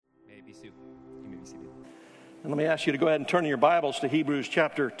Be Sue. You may be seated. And let me ask you to go ahead and turn in your Bibles to Hebrews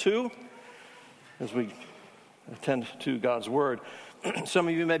chapter 2 as we attend to God's Word. Some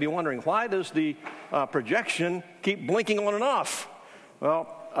of you may be wondering, why does the projection keep blinking on and off? Well,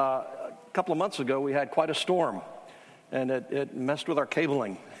 a couple of months ago we had quite a storm, and it messed with our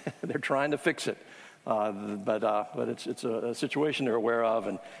cabling. They're trying to fix it. But it's a situation they're aware of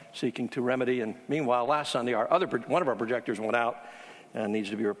and seeking to remedy. And meanwhile, last Sunday, one of our projectors went out and needs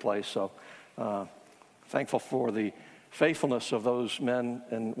to be replaced. So thankful for the faithfulness of those men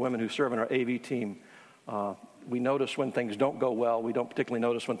and women who serve in our AV team. We notice when things don't go well. We don't particularly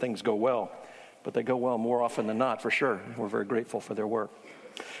notice when things go well, but they go well more often than not, for sure. We're very grateful for their work.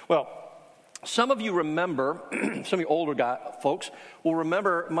 Well, some of you remember, some of you older folks will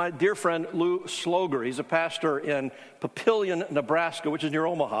remember my dear friend Lou Sloger. He's a pastor in Papillion, Nebraska, which is near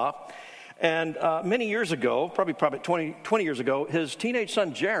Omaha. And many years ago, probably 20 years ago, his teenage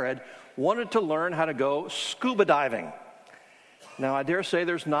son Jared wanted to learn how to go scuba diving. Now, I dare say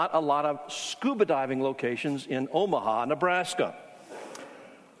there's not a lot of scuba diving locations in Omaha, Nebraska.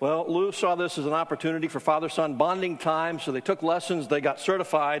 Well, Lou saw this as an opportunity for father-son bonding time, so they took lessons, they got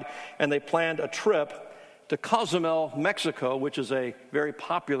certified, and they planned a trip to Cozumel, Mexico, which is a very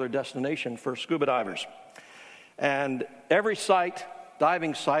popular destination for scuba divers. And every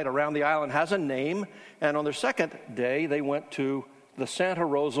diving site around the island has a name, and on their second day, they went to the Santa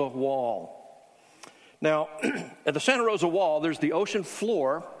Rosa Wall. Now, at the Santa Rosa Wall, there's the ocean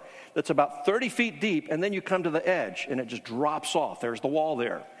floor that's about 30 feet deep, and then you come to the edge, and it just drops off. There's the wall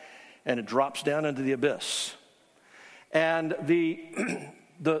there, and it drops down into the abyss. And the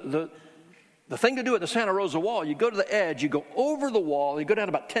thing to do at the Santa Rosa Wall, you go to the edge, you go over the wall, you go down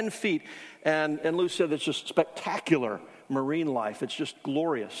about 10 feet, and Lou said it's just spectacular marine life. It's just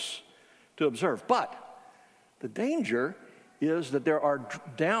glorious to observe. But the danger is that there are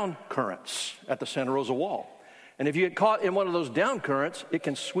down currents at the Santa Rosa Wall. And if you get caught in one of those down currents, it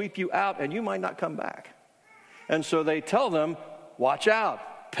can sweep you out and you might not come back. And so they tell them, watch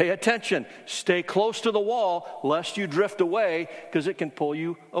out, pay attention, stay close to the wall lest you drift away because it can pull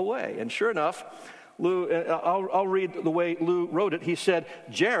you away. And sure enough, Lou, I'll read the way Lou wrote it. He said,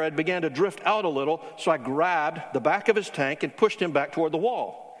 Jared began to drift out a little, so I grabbed the back of his tank and pushed him back toward the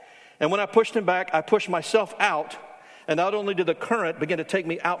wall. And when I pushed him back, I pushed myself out. And not only did the current begin to take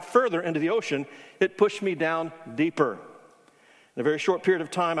me out further into the ocean, it pushed me down deeper. In a very short period of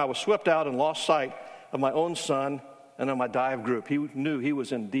time, I was swept out and lost sight of my own son and of my dive group. He knew he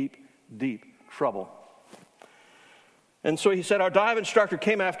was in deep, deep trouble. And so he said, our dive instructor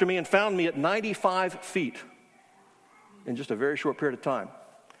came after me and found me at 95 feet in just a very short period of time,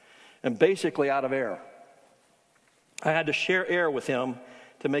 and basically out of air. I had to share air with him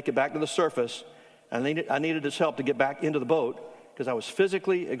to make it back to the surface. I needed his help to get back into the boat because I was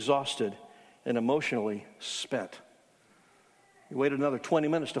physically exhausted and emotionally spent. He waited another 20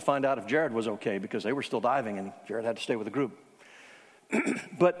 minutes to find out if Jared was okay because they were still diving and Jared had to stay with the group.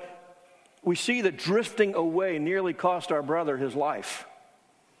 But we see that drifting away nearly cost our brother his life.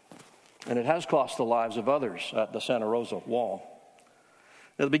 And it has cost the lives of others at the Santa Rosa Wall.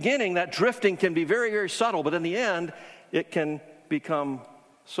 At the beginning, that drifting can be very, very subtle, but in the end, it can become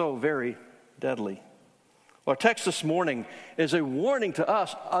so very deadly. Our text this morning is a warning to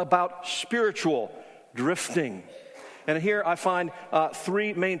us about spiritual drifting. And here I find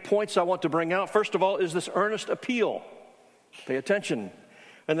three main points I want to bring out. First of all is this earnest appeal. Pay attention.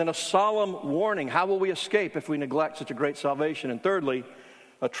 And then a solemn warning. How will we escape if we neglect such a great salvation? And thirdly,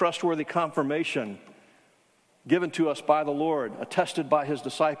 a trustworthy confirmation given to us by the Lord, attested by his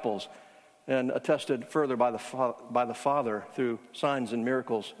disciples, and attested further by the Father through signs and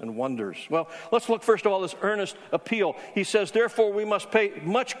miracles and wonders. Well, let's look first of all this earnest appeal. He says, therefore we must pay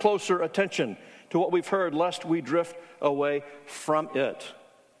much closer attention to what we've heard, lest we drift away from it.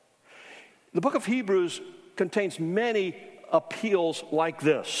 The book of Hebrews contains many appeals like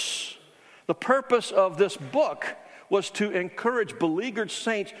this. The purpose of this book was to encourage beleaguered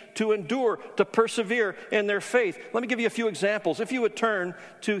saints to endure, to persevere in their faith. Let me give you a few examples. If you would turn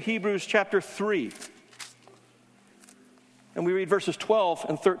to Hebrews chapter 3, and we read verses 12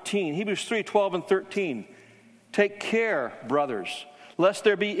 and 13. Hebrews 3, 12 and 13. Take care, brothers, lest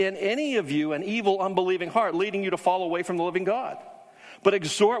there be in any of you an evil, unbelieving heart, leading you to fall away from the living God. But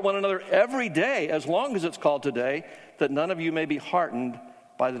exhort one another every day, as long as it's called today, that none of you may be heartened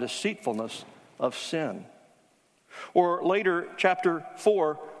by the deceitfulness of sin. Or later, chapter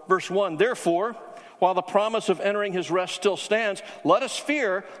 4, verse 1, therefore, while the promise of entering his rest still stands, let us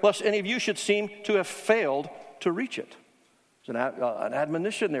fear lest any of you should seem to have failed to reach it. There's an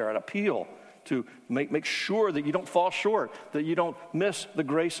admonition there, an appeal to make sure that you don't fall short, that you don't miss the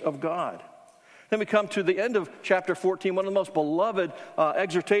grace of God. Then we come to the end of chapter 14, one of the most beloved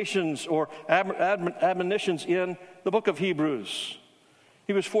exhortations or admonitions in the book of Hebrews.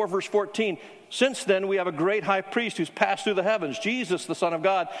 Hebrews 4, verse 14. Since then we have a great high priest who's passed through the heavens, Jesus, the Son of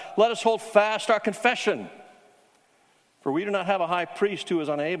God. Let us hold fast our confession. For we do not have a high priest who is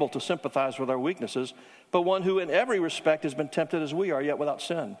unable to sympathize with our weaknesses, but one who in every respect has been tempted as we are, yet without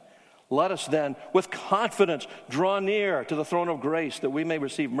sin. Let us then, with confidence, draw near to the throne of grace, that we may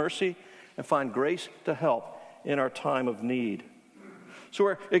receive mercy and find grace to help in our time of need. So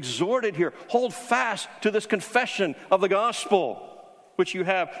we're exhorted here, hold fast to this confession of the gospel, which you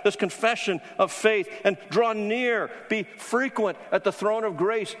have, this confession of faith, and draw near, be frequent at the throne of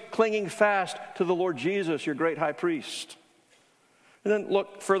grace, clinging fast to the Lord Jesus, your great high priest. And then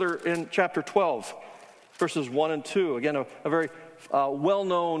look further in chapter 12, verses 1 and 2. Again, a very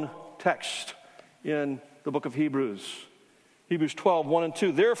well-known text in the book of Hebrews. Hebrews 12, 1 and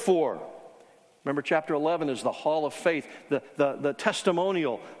 2. Therefore, remember chapter 11 is the hall of faith, the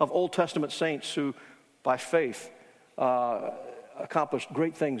testimonial of Old Testament saints who, by faith, accomplished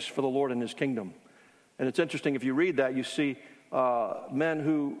great things for the Lord and his kingdom. And it's interesting, if you read that, you see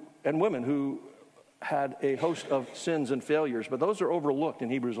men and women who had a host of sins and failures, but those are overlooked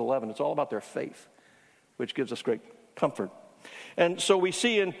in Hebrews 11. It's all about their faith, which gives us great comfort. And so we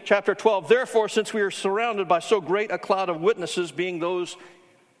see in chapter 12, therefore, since we are surrounded by so great a cloud of witnesses, being those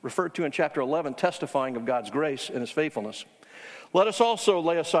referred to in chapter 11, testifying of God's grace and his faithfulness, let us also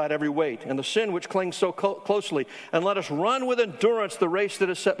lay aside every weight and the sin which clings so closely, and let us run with endurance the race that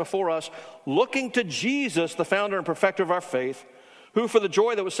is set before us, looking to Jesus, the founder and perfecter of our faith, who for the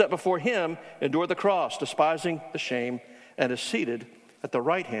joy that was set before him endured the cross, despising the shame, and is seated at the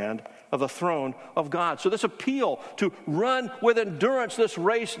right hand of the throne of God. So this appeal to run with endurance this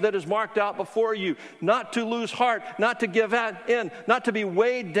race that is marked out before you, not to lose heart, not to give in, not to be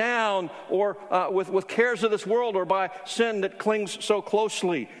weighed down or with cares of this world or by sin that clings so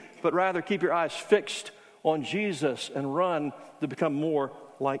closely, but rather keep your eyes fixed on Jesus and run to become more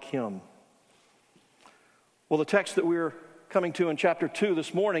like him. Well, the text that we're coming to in chapter 2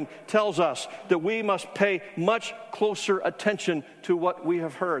 this morning tells us that we must pay much closer attention to what we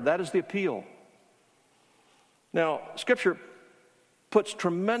have heard. That is the appeal. Now, Scripture puts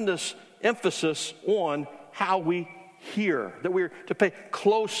tremendous emphasis on how we hear, that we're to pay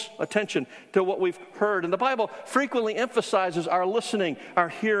close attention to what we've heard. And the Bible frequently emphasizes our listening, our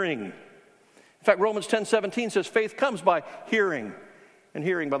hearing. In fact, Romans 10:17 says faith comes by hearing, and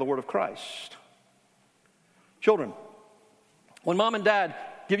hearing by the word of Christ. Children, when mom and dad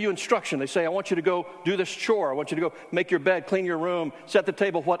give you instruction, they say, I want you to go do this chore. I want you to go make your bed, clean your room, set the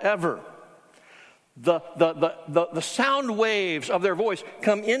table, whatever. The sound waves of their voice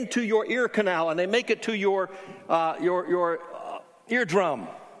come into your ear canal and they make it to your eardrum.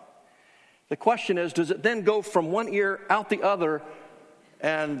 The question is, does it then go from one ear out the other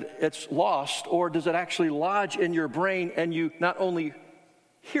and it's lost, or does it actually lodge in your brain and you not only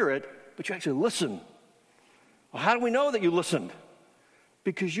hear it, but you actually listen? Well, how do we know that you listened?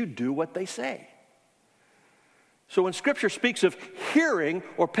 Because you do what they say. So when Scripture speaks of hearing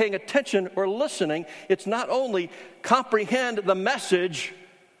or paying attention or listening, it's not only comprehend the message,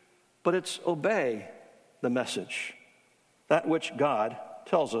 but it's obey the message, that which God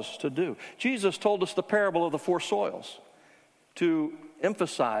tells us to do. Jesus told us the parable of the 4 soils to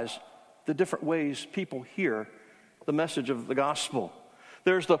emphasize the different ways people hear the message of the gospel.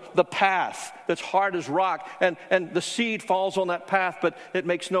 There's the path that's hard as rock, and the seed falls on that path, but it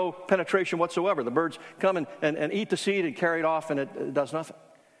makes no penetration whatsoever. The birds come and eat the seed and carry it off, and it does nothing.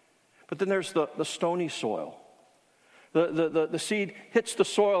 But then there's the stony soil. The seed hits the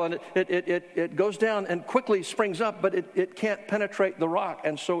soil, and it goes down and quickly springs up, but it can't penetrate the rock,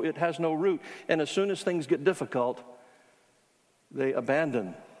 and so it has no root. And as soon as things get difficult, they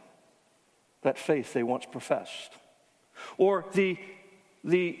abandon that faith they once professed. Or the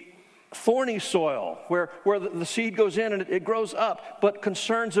thorny soil, where the seed goes in and it grows up, but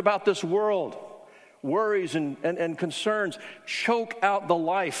concerns about this world, worries and concerns choke out the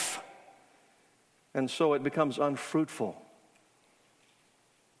life, and so it becomes unfruitful.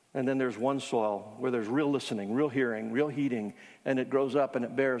 And then there's one soil where there's real listening, real hearing, real heeding, and it grows up and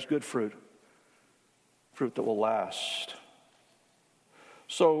it bears good fruit that will last.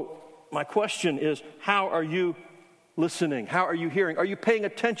 So my question is, how are you listening? How are you hearing? Are you paying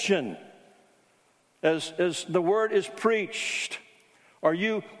attention as the word is preached? Are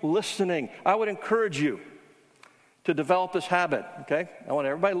you listening? I would encourage you to develop this habit, okay? I want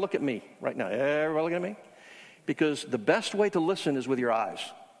everybody to look at me right now. Everybody look at me. Because the best way to listen is with your eyes.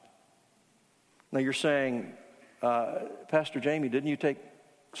 Now you're saying, Pastor Jamie, didn't you take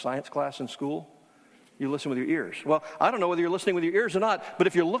science class in school? You listen with your ears. Well, I don't know whether you're listening with your ears or not, but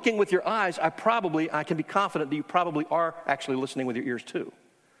if you're looking with your eyes, I can be confident that you probably are actually listening with your ears too.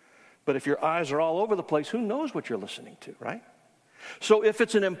 But if your eyes are all over the place, who knows what you're listening to, right? So if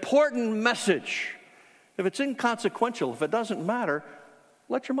it's an important message, if it's inconsequential, if it doesn't matter,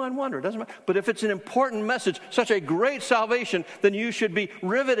 let your mind wander. It doesn't matter. But if it's an important message, such a great salvation, then you should be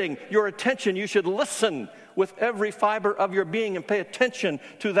riveting your attention. You should listen with every fiber of your being and pay attention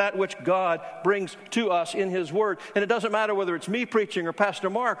to that which God brings to us in His Word. And it doesn't matter whether it's me preaching or Pastor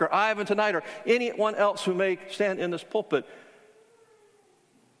Mark or Ivan tonight or anyone else who may stand in this pulpit.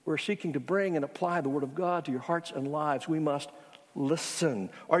 We're seeking to bring and apply the Word of God to your hearts and lives. We must listen.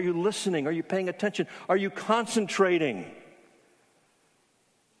 Are you listening? Are you paying attention? Are you concentrating?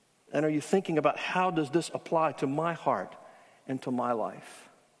 And are you thinking about how does this apply to my heart and to my life?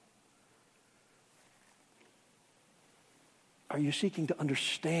 Are you seeking to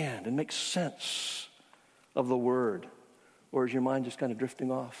understand and make sense of the Word? Or is your mind just kind of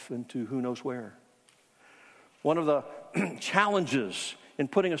drifting off into who knows where? One of the challenges in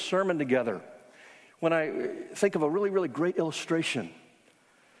putting a sermon together, when I think of a really, really great illustration,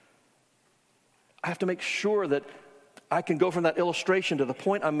 I have to make sure that I can go from that illustration to the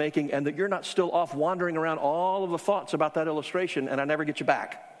point I'm making and that you're not still off wandering around all of the thoughts about that illustration and I never get you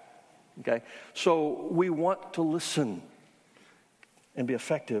back. Okay? So we want to listen and be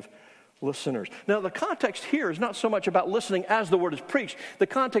effective listeners. Now, the context here is not so much about listening as the word is preached. The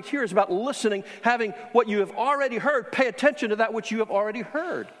context here is about listening, having what you have already heard, pay attention to that which you have already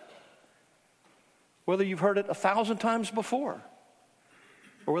heard. Whether you've heard it 1,000 times before,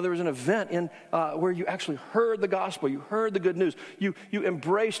 or whether there was an event where you actually heard the gospel, you heard the good news, you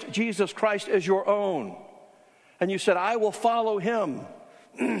embraced Jesus Christ as your own, and you said, I will follow Him.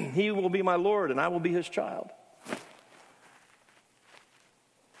 He will be my Lord, and I will be His child.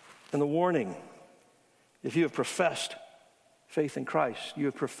 And the warning, if you have professed faith in Christ, you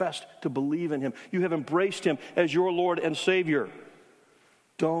have professed to believe in Him, you have embraced Him as your Lord and Savior,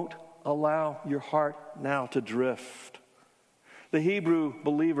 don't allow your heart now to drift. The Hebrew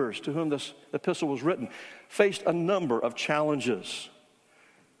believers to whom this epistle was written faced a number of challenges.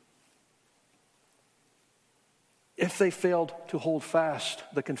 If they failed to hold fast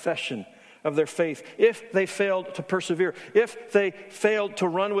the confession of their faith, if they failed to persevere, if they failed to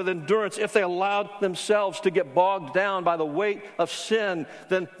run with endurance, if they allowed themselves to get bogged down by the weight of sin,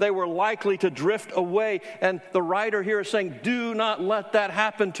 then they were likely to drift away. And the writer here is saying, do not let that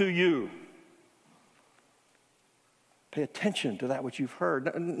happen to you. Pay attention to that which you've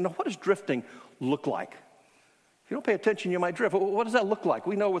heard. Now, what does drifting look like? If you don't pay attention, you might drift. What does that look like?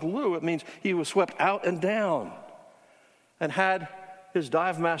 We know with Lou, it means he was swept out and down. And had his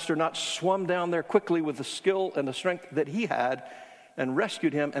dive master not swum down there quickly with the skill and the strength that he had and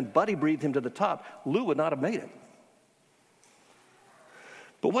rescued him and buddy breathed him to the top, Lou would not have made it.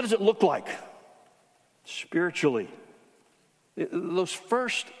 But what does it look like spiritually? Those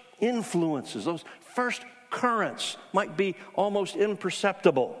first influences, those first currents might be almost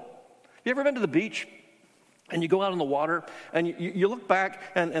imperceptible. You ever been to the beach? And you go out in the water, and you look back,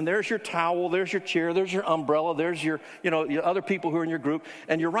 and there's your towel, there's your chair, there's your umbrella, there's your other people who are in your group,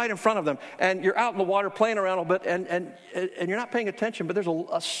 and you're right in front of them, and you're out in the water playing around a bit, and you're not paying attention, but there's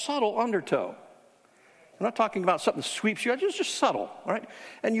a subtle undertow. I'm not talking about something that sweeps you, it's just subtle, all right?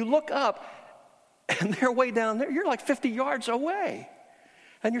 And you look up, and they're way down there. You're like 50 yards away.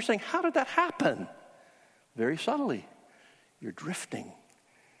 And you're saying, how did that happen? Very subtly. You're drifting.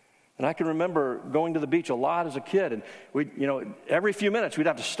 And I can remember going to the beach a lot as a kid, and every few minutes we'd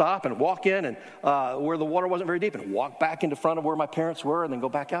have to stop and walk in and where the water wasn't very deep and walk back into front of where my parents were and then go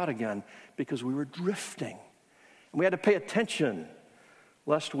back out again because we were drifting. And we had to pay attention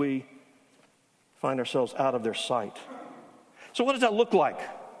lest we find ourselves out of their sight. So what does that look like?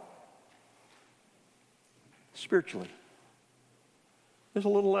 Spiritually. There's a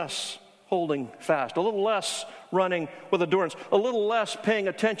little less holding fast, a little less running with endurance, a little less paying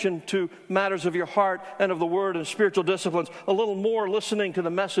attention to matters of your heart and of the Word and spiritual disciplines, a little more listening to the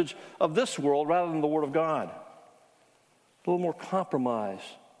message of this world rather than the Word of God, a little more compromise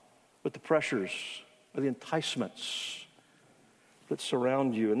with the pressures or the enticements that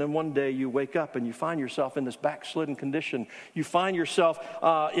surround you. And then one day you wake up and you find yourself in this backslidden condition. You find yourself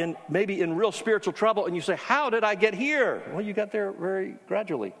maybe in real spiritual trouble, and you say, how did I get here? Well, you got there very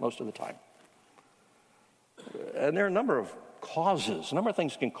gradually most of the time. And there are a number of causes, a number of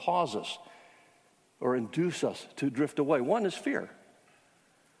things can cause us or induce us to drift away. One is fear.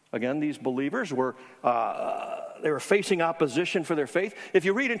 Again, these believers were they were facing opposition for their faith. If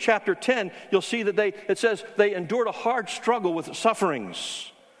you read in chapter 10, you'll see that it says they endured a hard struggle with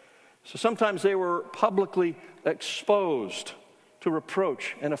sufferings. So sometimes they were publicly exposed to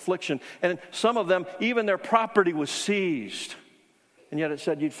reproach and affliction. And some of them, even their property was seized. And yet it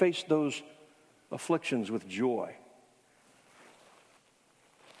said you'd face those afflictions with joy.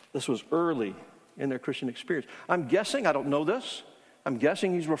 This was early in their Christian experience. I'm guessing, I don't know this, I'm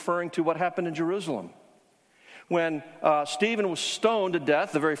guessing he's referring to what happened in Jerusalem. When Stephen was stoned to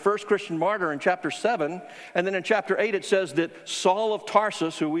death, the very first Christian martyr in chapter 7, and then in chapter 8 it says that Saul of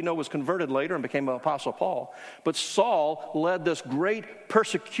Tarsus, who we know was converted later and became an Apostle Paul, but Saul led this great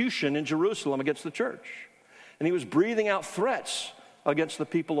persecution in Jerusalem against the church. And he was breathing out threats against the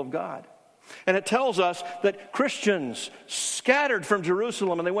people of God. And it tells us that Christians scattered from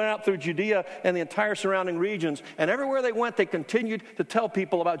Jerusalem and they went out through Judea and the entire surrounding regions. And everywhere they went, they continued to tell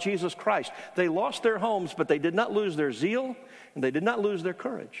people about Jesus Christ. They lost their homes, but they did not lose their zeal, and they did not lose their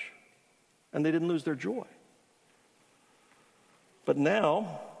courage, and they didn't lose their joy. But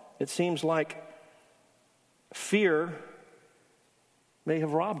now, it seems like fear may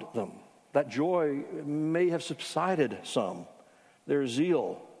have robbed them. That joy may have subsided some. Their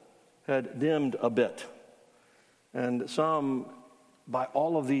zeal had dimmed a bit. And some, by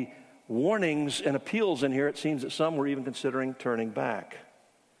all of the warnings and appeals in here, it seems that some were even considering turning back.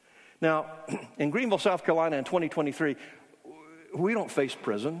 Now, in Greenville, South Carolina in 2023, we don't face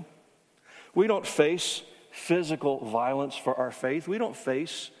prison. We don't face physical violence for our faith. We don't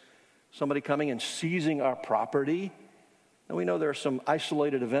face somebody coming and seizing our property. And we know there are some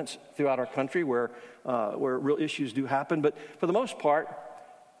isolated events throughout our country where real issues do happen. But for the most part,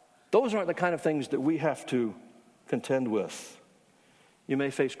 those aren't the kind of things that we have to contend with. You may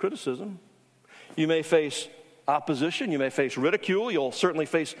face criticism. You may face opposition. You may face ridicule. You'll certainly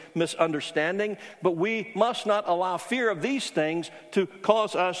face misunderstanding. But we must not allow fear of these things to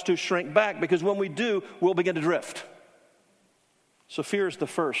cause us to shrink back, because when we do, we'll begin to drift. So fear is the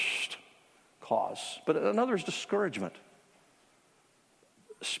first cause. But another is discouragement.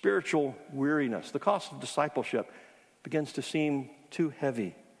 Spiritual weariness. The cost of discipleship begins to seem too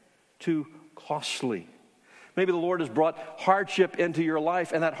heavy, too costly. Maybe the Lord has brought hardship into your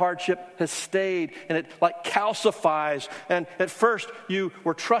life, and that hardship has stayed, and it like calcifies. And at first you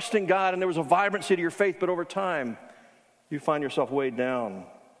were trusting God and there was a vibrancy to your faith, but over time you find yourself weighed down,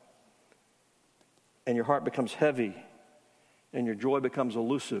 and your heart becomes heavy, and your joy becomes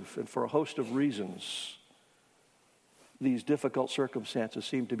elusive. And for a host of reasons, these difficult circumstances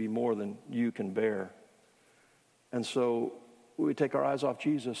seem to be more than you can bear. And so we take our eyes off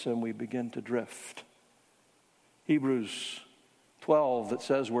Jesus and we begin to drift. Hebrews 12, that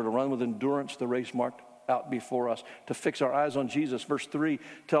says we're to run with endurance the race marked out before us, to fix our eyes on Jesus. Verse 3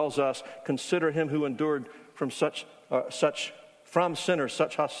 tells us, consider him who endured from sinners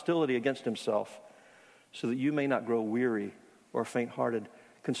such hostility against himself, so that you may not grow weary or faint-hearted.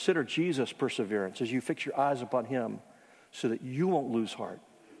 Consider Jesus' perseverance as you fix your eyes upon him, so that you won't lose heart,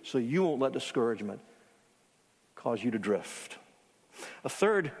 so you won't let discouragement cause you to drift. A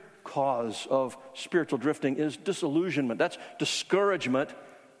third cause of spiritual drifting is disillusionment. That's discouragement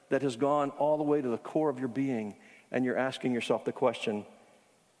that has gone all the way to the core of your being, and you're asking yourself the question,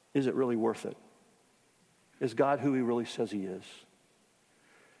 is it really worth it? Is God who he really says he is?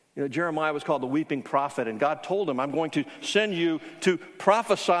 You know, Jeremiah was called the weeping prophet, and God told him, I'm going to send you to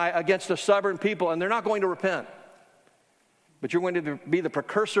prophesy against a stubborn people, and they're not going to repent. But you're going to be the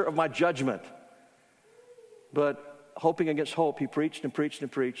precursor of my judgment. But hoping against hope, he preached and preached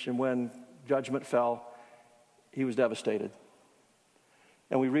and preached, and when judgment fell, he was devastated.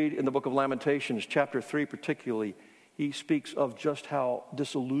 And we read in the book of Lamentations, chapter 3 particularly, he speaks of just how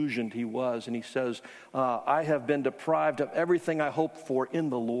disillusioned he was, and he says, I have been deprived of everything I hoped for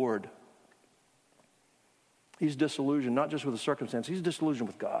in the Lord. He's disillusioned, not just with the circumstance, he's disillusioned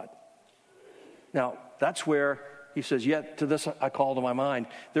with God. Now, that's where he says, yet to this I call to my mind,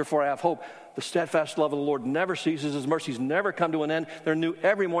 therefore I have hope. The steadfast love of the Lord never ceases. His mercies never come to an end. They're new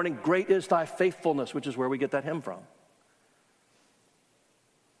every morning. Great is thy faithfulness, which is where we get that hymn from.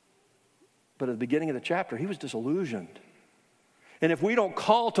 But at the beginning of the chapter, he was disillusioned. And if we don't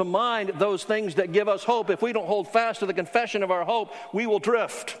call to mind those things that give us hope, if we don't hold fast to the confession of our hope, we will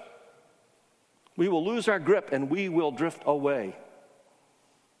drift. We will lose our grip and we will drift away.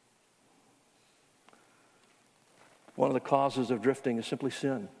 One of the causes of drifting is simply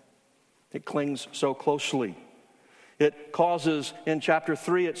sin. It clings so closely. It causes, in chapter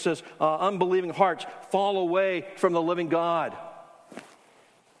 3, it says, unbelieving hearts fall away from the living God.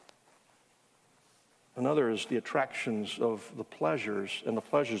 Another is the attractions of the pleasures and the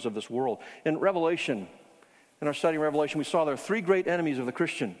pleasures of this world. In Revelation In our study in Revelation, we saw there are three great enemies of the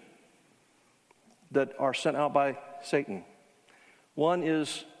Christian that are sent out by Satan. One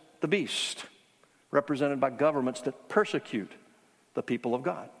is the beast, represented by governments that persecute the people of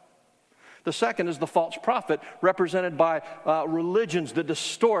God. The second is the false prophet, represented by religions that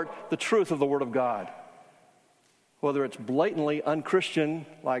distort the truth of the Word of God. Whether it's blatantly unchristian,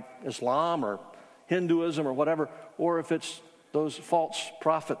 like Islam or Hinduism or whatever, or if it's those false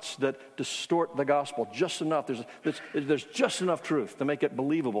prophets that distort the gospel just enough. There's just enough truth to make it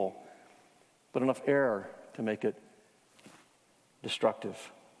believable, but enough error to make it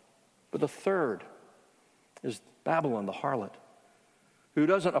destructive. But the third is Babylon, the harlot, who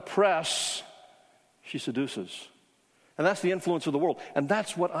doesn't oppress, she seduces. And that's the influence of the world. And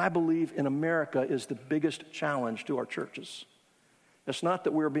that's what I believe in America is the biggest challenge to our churches. It's not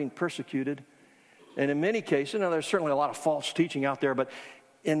that we're being persecuted. And in many cases, now there's certainly a lot of false teaching out there, but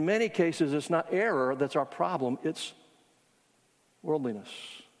in many cases it's not error that's our problem. It's worldliness,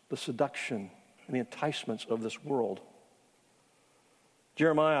 the seduction, and the enticements of this world.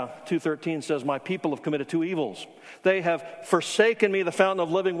 Jeremiah 2:13 says, "My people have committed two evils. They have forsaken me, the fountain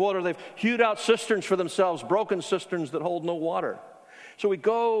of living water. They've hewed out cisterns for themselves, broken cisterns that hold no water." So we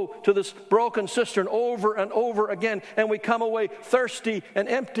go to this broken cistern over and over again, and we come away thirsty and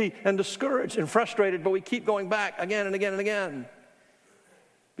empty and discouraged and frustrated, but we keep going back again and again and again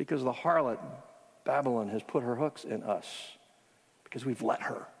because the harlot, Babylon, has put her hooks in us because we've let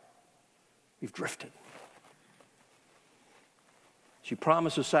her. We've drifted. She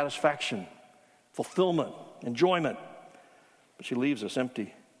promises satisfaction, fulfillment, enjoyment, but she leaves us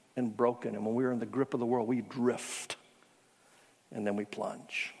empty and broken. And when we're in the grip of the world, we drift, and then we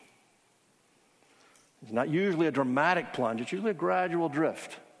plunge. It's not usually a dramatic plunge. It's usually a gradual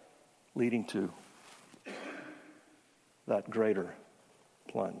drift leading to that greater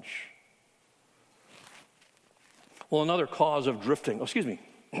plunge. Well, another cause of drifting, let's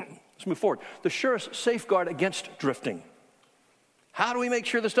move forward. The surest safeguard against drifting. How do we make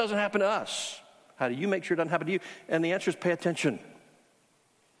sure this doesn't happen to us? How do you make sure it doesn't happen to you? And the answer is pay attention.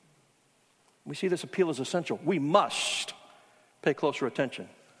 We see this appeal as essential. We must pay closer attention.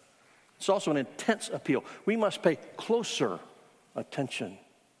 It's also an intense appeal. We must pay closer attention.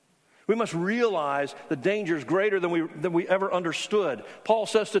 We must realize the danger is greater than we ever understood. Paul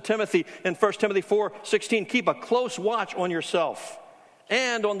says to Timothy in 1 Timothy 4:16, "Keep a close watch on yourself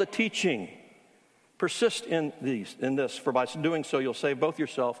and on the teaching. Persist in this, for by doing so you'll save both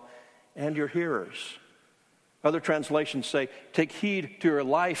yourself and your hearers." Other translations say, "Take heed to your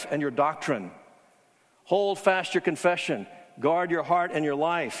life and your doctrine. Hold fast your confession. Guard your heart and your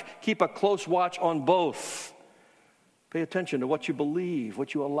life. Keep a close watch on both." Pay attention to what you believe,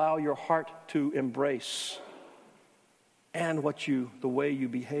 what you allow your heart to embrace, and the way you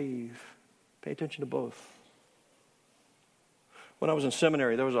behave. Pay attention to both. When I was in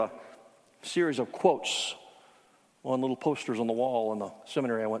seminary, there was a series of quotes on little posters on the wall in the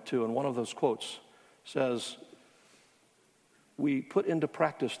seminary I went to, and one of those quotes says, "We put into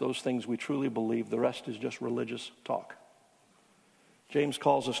practice those things we truly believe. The rest is just religious talk." James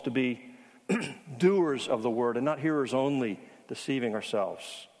calls us to be doers of the word and not hearers only, deceiving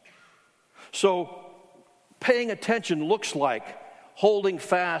ourselves. So paying attention looks like holding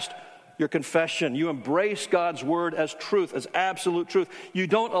fast your confession. You embrace God's word as truth, as absolute truth. You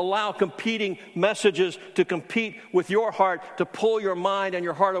don't allow competing messages to compete with your heart, to pull your mind and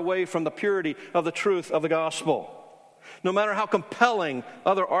your heart away from the purity of the truth of the gospel. No matter how compelling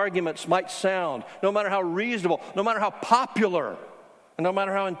other arguments might sound, no matter how reasonable, no matter how popular, and no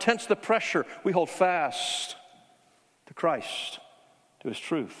matter how intense the pressure, we hold fast to Christ, to his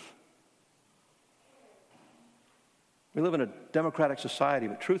truth. We live in a democratic society,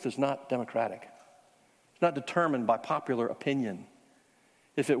 but truth is not democratic. It's not determined by popular opinion.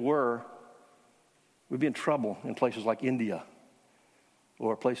 If it were, we'd be in trouble in places like India,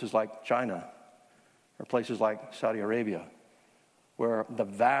 or places like China, or places like Saudi Arabia, where the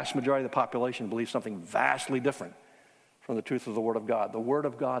vast majority of the population believes something vastly different from the truth of the Word of God. The Word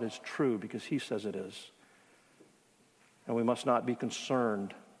of God is true because he says it is. And we must not be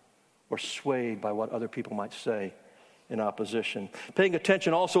concerned or swayed by what other people might say in opposition. Paying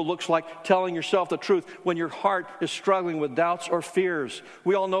attention also looks like telling yourself the truth when your heart is struggling with doubts or fears.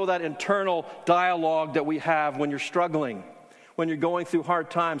 We all know that internal dialogue that we have when you're struggling, when you're going through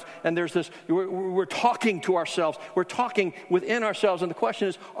hard times. And there's this, we're talking to ourselves. We're talking within ourselves. And the question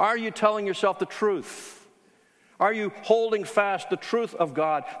is, are you telling yourself the truth? Are you holding fast the truth of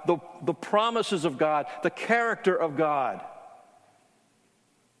God, the promises of God, the character of God?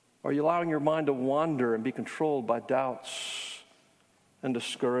 Are you allowing your mind to wander and be controlled by doubts and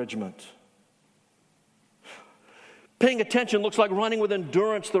discouragement? Paying attention looks like running with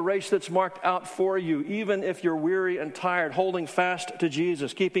endurance the race that's marked out for you, even if you're weary and tired, holding fast to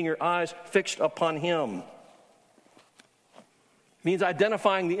Jesus, keeping your eyes fixed upon Him. It means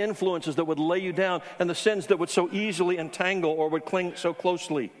identifying the influences that would lay you down and the sins that would so easily entangle or would cling so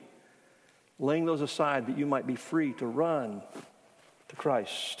closely. Laying those aside that you might be free to run to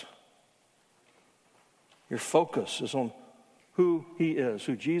Christ. Your focus is on who He is,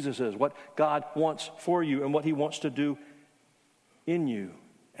 who Jesus is, what God wants for you, and what He wants to do in you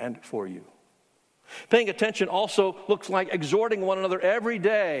and for you. Paying attention also looks like exhorting one another every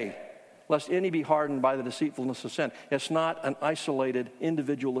day, lest any be hardened by the deceitfulness of sin. It's not an isolated,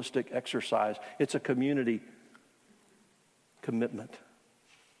 individualistic exercise. It's a community commitment.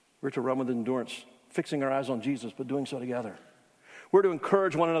 We're to run with endurance, fixing our eyes on Jesus, but doing so together. We're to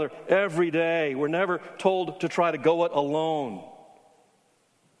encourage one another every day. We're never told to try to go it alone.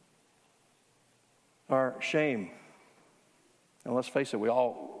 Our shame, and let's face it, we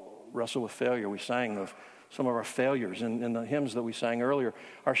all wrestle with failure. We sang of some of our failures in the hymns that we sang earlier.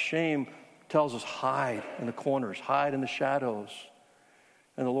 Our shame tells us hide in the corners, hide in the shadows.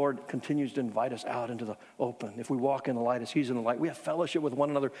 And the Lord continues to invite us out into the open. If we walk in the light as He's in the light, we have fellowship with one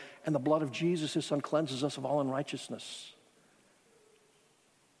another, and the blood of Jesus, His Son, cleanses us of all unrighteousness.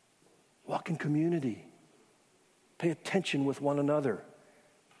 Walk in community. Pay attention with one another.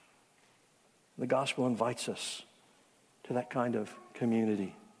 The gospel invites us to that kind of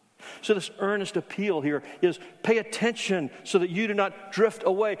community. So this earnest appeal here is pay attention so that you do not drift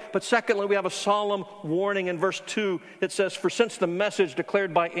away. But secondly, we have a solemn warning in verse 2. It says, "For since the message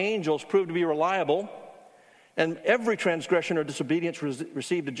declared by angels proved to be reliable, and every transgression or disobedience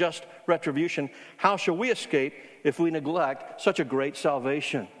received a just retribution, how shall we escape if we neglect such a great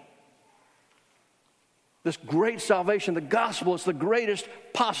salvation?" This great salvation, the gospel, is the greatest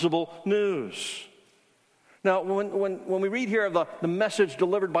possible news. Now, when we read here of the message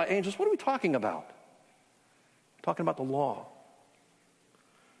delivered by angels, what are we talking about? We're talking about the law.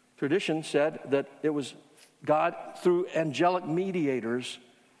 Tradition said that it was God, through angelic mediators,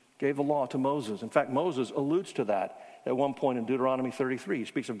 gave the law to Moses. In fact, Moses alludes to that at one point in Deuteronomy 33. He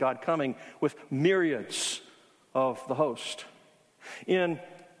speaks of God coming with myriads of the host. In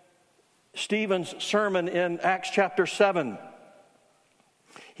Stephen's sermon in Acts chapter 7,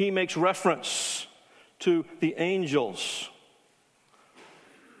 he makes reference to the angels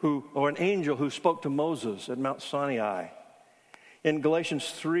or an angel who spoke to Moses at Mount Sinai. In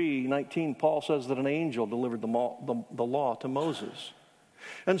Galatians 3:19, Paul says that an angel delivered the law to Moses.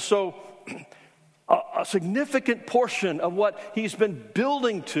 And so a significant portion of what he's been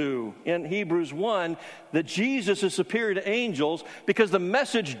building to in Hebrews 1, that Jesus is superior to angels because the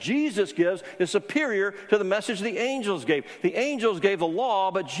message Jesus gives is superior to the message the angels gave. The angels gave the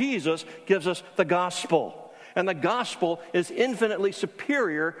law, but Jesus gives us the gospel. And the gospel is infinitely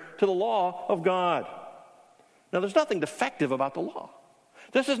superior to the law of God. Now, there's nothing defective about the law.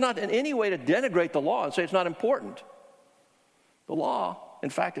 This is not in any way to denigrate the law and say it's not important. The law, in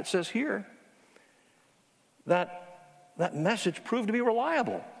fact, it says here, that message proved to be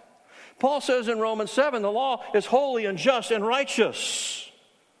reliable. Paul says in Romans 7, the law is holy and just and righteous.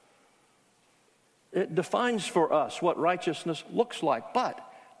 It defines for us what righteousness looks like, but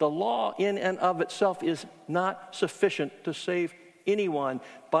the law in and of itself is not sufficient to save anyone.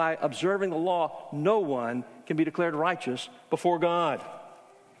 By observing the law, no one can be declared righteous before God.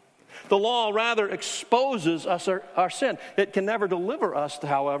 The law rather exposes us our sin. It can never deliver us,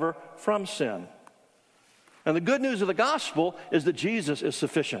 however, from sin. And the good news of the gospel is that Jesus is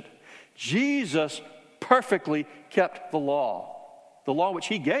sufficient. Jesus perfectly kept the law which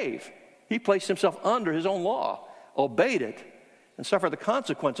He gave. He placed Himself under His own law, obeyed it, and suffered the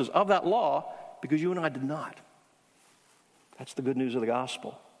consequences of that law because you and I did not. That's the good news of the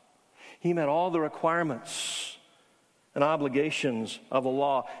gospel. He met all the requirements and obligations of the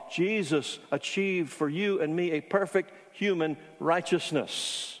law. Jesus achieved for you and me a perfect human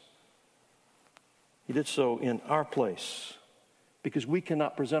righteousness. He did so in our place because we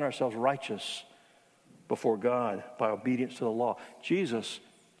cannot present ourselves righteous before God by obedience to the law. Jesus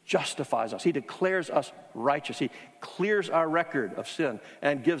justifies us. He declares us righteous. He clears our record of sin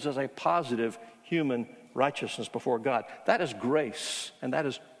and gives us a positive human righteousness before God. That is grace, and that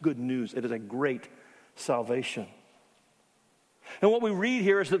is good news. It is a great salvation. And what we read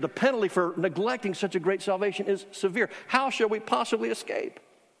here is that the penalty for neglecting such a great salvation is severe. How shall we possibly escape?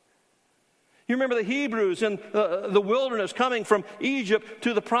 You remember the Hebrews in the wilderness coming from Egypt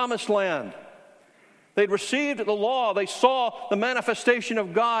to the promised land. They'd received the law. They saw the manifestation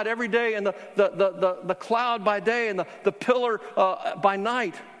of God every day, and the cloud by day and the pillar by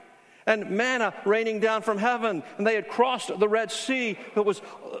night. and manna raining down from heaven, and they had crossed the Red Sea. It was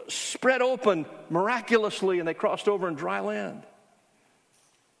spread open miraculously, and they crossed over in dry land.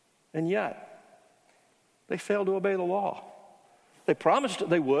 And yet, they failed to obey the law. They promised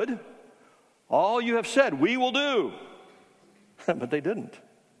they would. All you have said, we will do. But they didn't.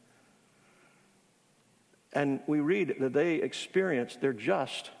 And we read that they experienced their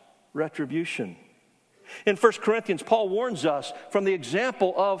just retribution. In 1 Corinthians, Paul warns us from the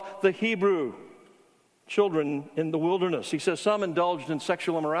example of the Hebrew children in the wilderness. He says some indulged in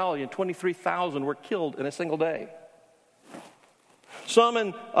sexual immorality, and 23,000 were killed in a single day.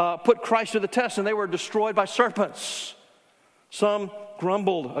 Some put Christ to the test, and they were destroyed by serpents. Some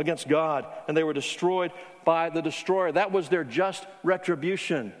grumbled against God, and they were destroyed by the destroyer. That was their just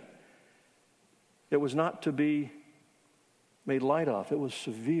retribution. It was not to be made light of. It was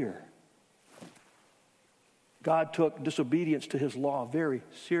severe. God took disobedience to his law very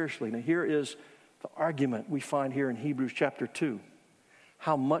seriously. Now here is the argument we find here in Hebrews chapter 2.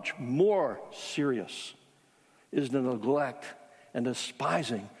 How much more serious is the neglect and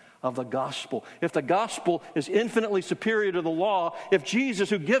despising of the gospel. If the gospel is infinitely superior to the law, if Jesus,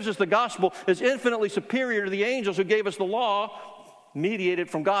 who gives us the gospel, is infinitely superior to the angels who gave us the law, mediated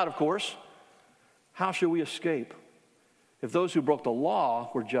from God, of course, how shall we escape? If those who broke the law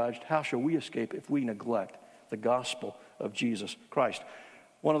were judged, how shall we escape if we neglect the gospel of Jesus Christ?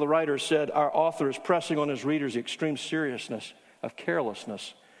 One of the writers said, our author is pressing on his readers the extreme seriousness of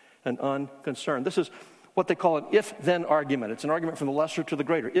carelessness and unconcern. This is what they call an if-then argument. It's an argument from the lesser to the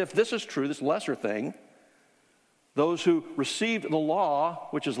greater. If this is true, this lesser thing, those who received the law,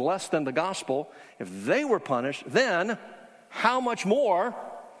 which is less than the gospel, if they were punished, then how much more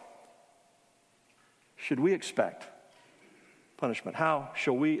should we expect punishment? How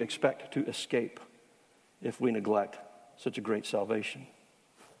shall we expect to escape if we neglect such a great salvation?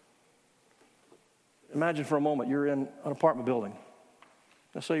 Imagine for a moment you're in an apartment building.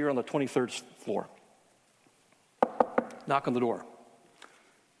 Let's say you're on the 23rd floor. Knock on the door.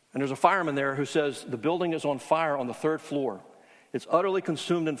 And there's a fireman there who says the building is on fire on the 3rd floor. It's utterly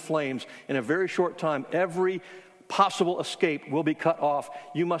consumed in flames. In a very short time, every possible escape will be cut off.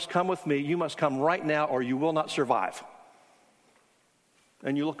 You must come with me. You must come right now, or you will not survive.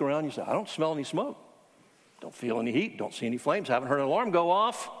 And you look around and you say, I don't smell any smoke. Don't feel any heat. Don't see any flames. Haven't heard an alarm go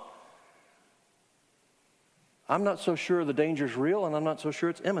off. I'm not so sure the danger's real, and I'm not so sure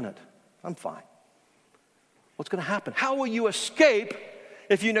it's imminent. I'm fine. What's going to happen? How will you escape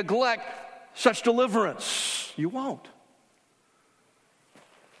if you neglect such deliverance? You won't.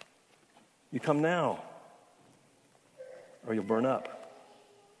 You come now, or you'll burn up.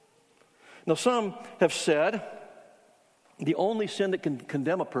 Now, some have said the only sin that can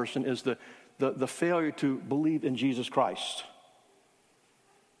condemn a person is the failure to believe in Jesus Christ.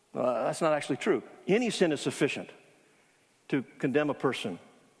 That's not actually true. Any sin is sufficient to condemn a person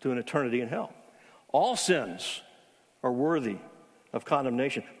to an eternity in hell. All sins are worthy of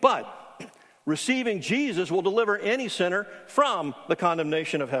condemnation. But receiving Jesus will deliver any sinner from the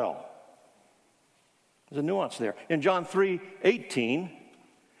condemnation of hell. There's a nuance there. In John 3:18,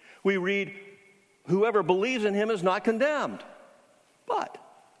 we read, whoever believes in him is not condemned. But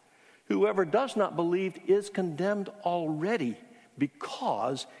whoever does not believe is condemned already,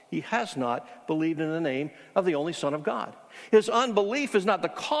 because he has not believed in the name of the only Son of God. His unbelief is not the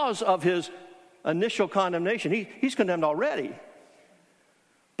cause of his initial condemnation. He's condemned already.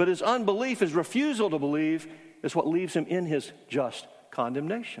 But his unbelief, his refusal to believe, is what leaves him in his just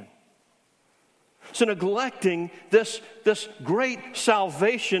condemnation. So neglecting this great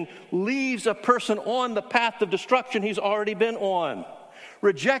salvation leaves a person on the path of destruction he's already been on.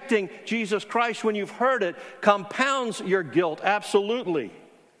 Rejecting Jesus Christ when you've heard it compounds your guilt, absolutely.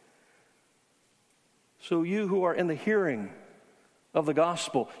 So you who are in the hearing of the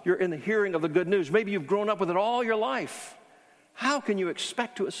gospel, you're in the hearing of the good news. Maybe you've grown up with it all your life. How can you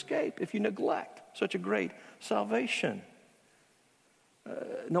expect to escape if you neglect such a great salvation?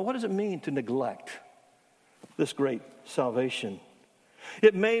 Now, what does it mean to neglect this great salvation?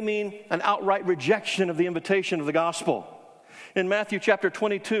 It may mean an outright rejection of the invitation of the gospel. In Matthew chapter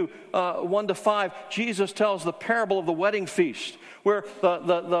 22, 1-5, Jesus tells the parable of the wedding feast, where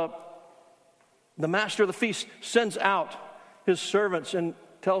the master of the feast sends out his servants and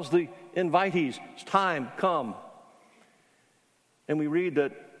tells the invitees, it's time, come. And we read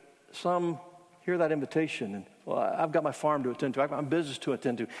that some hear that invitation and, well, I've got my farm to attend to, I've got my business to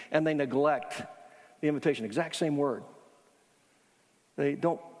attend to, and they neglect the invitation, exact same word. They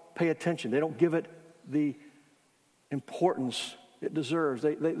don't pay attention. They don't give it the importance it deserves.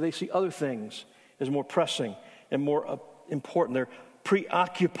 They see other things as more pressing and more important. They're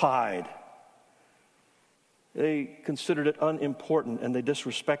preoccupied. They considered it unimportant, and they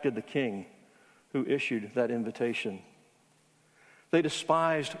disrespected the king who issued that invitation. They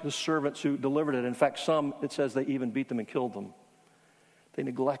despised the servants who delivered it. In fact, some, it says, they even beat them and killed them. They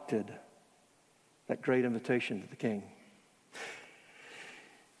neglected that great invitation to the king.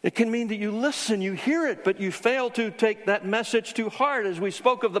 It can mean that you listen, you hear it, but you fail to take that message to heart, as we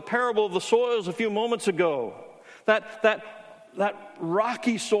spoke of the parable of the soils a few moments ago. That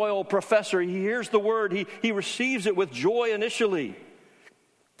rocky soil professor, he hears the word, he receives it with joy initially.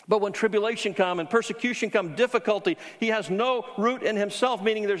 But when tribulation comes and persecution comes, difficulty, he has no root in himself,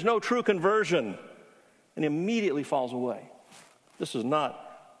 meaning there's no true conversion, and immediately falls away. This is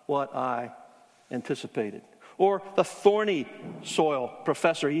not what I anticipated. Or the thorny soil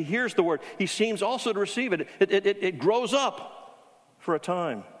professor, he hears the word, he seems also to receive it. It grows up for a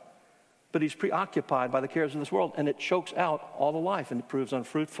time, but he's preoccupied by the cares of this world, and it chokes out all the life, and it proves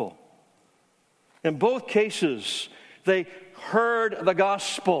unfruitful. In both cases, they heard the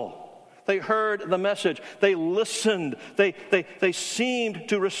gospel. They heard the message. They listened. They seemed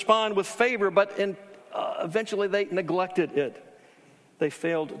to respond with favor, but eventually they neglected it. They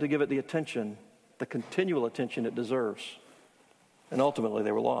failed to give it the attention, the continual attention it deserves. And ultimately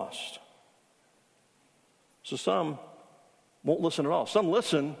they were lost. So some won't listen at all. Some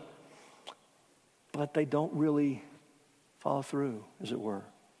listen, but they don't really follow through, as it were,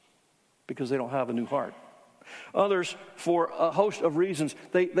 because they don't have a new heart. Others, for a host of reasons,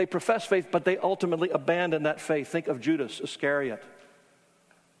 they profess faith, but they ultimately abandon that faith. Think of Judas Iscariot,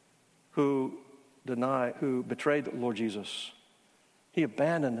 who betrayed the Lord Jesus. He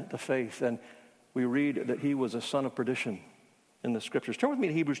abandoned the faith, and we read that he was a son of perdition in the Scriptures. Turn with me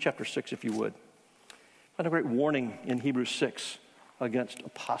to Hebrews chapter 6, if you would. Find a great warning in Hebrews 6 against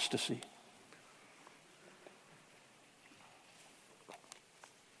apostasy.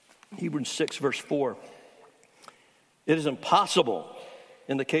 Hebrews 6, verse 4. It is impossible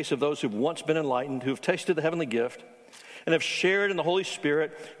in the case of those who've once been enlightened, who have tasted the heavenly gift, and have shared in the Holy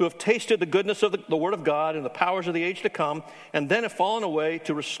Spirit, who have tasted the goodness of the Word of God and the powers of the age to come, and then have fallen away,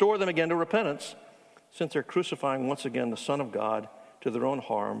 to restore them again to repentance, since they're crucifying once again the Son of God to their own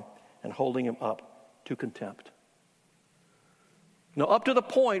harm and holding him up to contempt. Now, up to the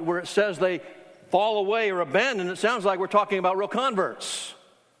point where it says they fall away or abandon, it sounds like we're talking about real converts.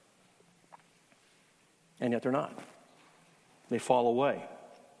 And yet they're not. They fall away.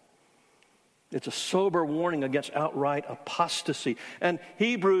 It's a sober warning against outright apostasy. And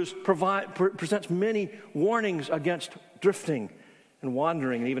Hebrews presents many warnings against drifting and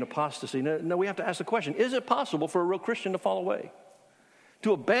wandering and even apostasy. Now we have to ask the question, is it possible for a real Christian to fall away?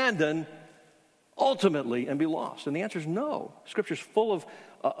 To abandon ultimately and be lost? And the answer is no. Scripture's full of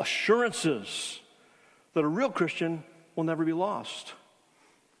assurances that a real Christian will never be lost.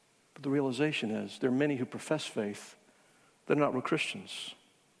 But the realization is there are many who profess faith that are not real Christians.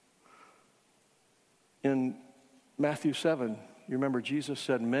 In Matthew 7, you remember Jesus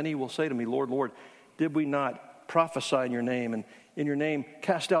said, many will say to me, Lord, Lord, did we not prophesy in your name, and in your name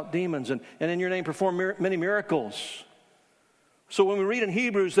cast out demons, and in your name perform many miracles? So when we read in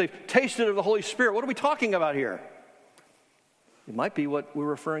Hebrews, they've tasted of the Holy Spirit. What are we talking about here? It might be what we're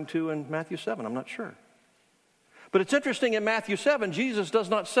referring to in Matthew 7. I'm not sure. But it's interesting, in Matthew 7, Jesus does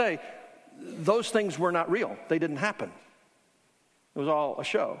not say, those things were not real. They didn't happen. It was all a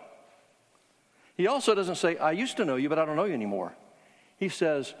show. He also doesn't say, I used to know you, but I don't know you anymore. He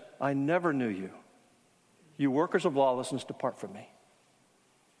says, I never knew you. You workers of lawlessness, depart from me.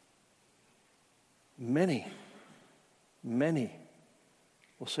 Many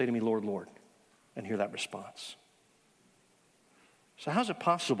will say to me, Lord, Lord, and hear that response. So how's it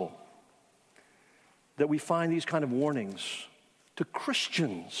possible that we find these kind of warnings to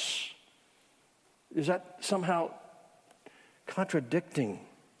Christians? Is that somehow contradicting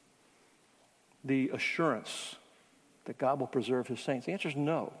the assurance that God will preserve his saints? The answer is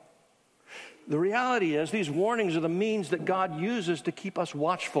no. The reality is these warnings are the means that God uses to keep us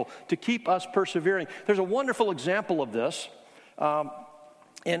watchful, to keep us persevering. There's a wonderful example of this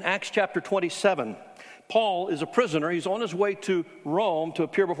in Acts chapter 27. Paul is a prisoner. He's on his way to Rome to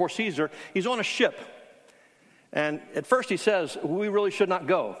appear before Caesar. He's on a ship. And at first he says, we really should not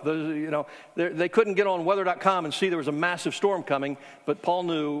go. They couldn't get on weather.com and see there was a massive storm coming, but Paul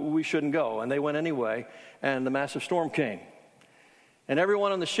knew we shouldn't go. And they went anyway, and the massive storm came. And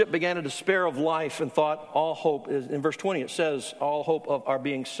everyone on the ship began to despair of life and thought all hope is, in verse 20 it says, all hope of our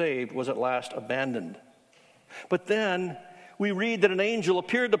being saved was at last abandoned. But then we read that an angel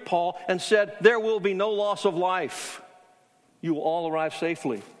appeared to Paul and said, there will be no loss of life. You will all arrive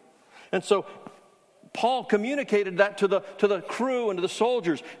safely. And so Paul communicated that to the crew and to the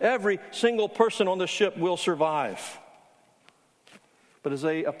soldiers. Every single person on the ship will survive. But as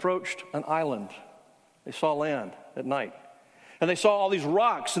they approached an island, they saw land at night. And they saw all these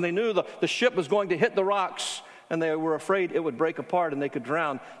rocks, and they knew the ship was going to hit the rocks, and they were afraid it would break apart and they could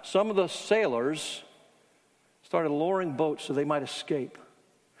drown. Some of the sailors started lowering boats so they might escape.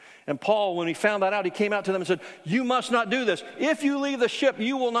 And Paul, when he found that out, he came out to them and said, "You must not do this. If you leave the ship,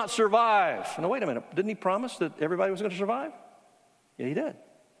 you will not survive." Now, wait a minute. Didn't he promise that everybody was going to survive? Yeah, he did.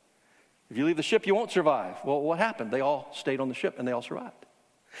 If you leave the ship, you won't survive. Well, what happened? They all stayed on the ship, and they all survived.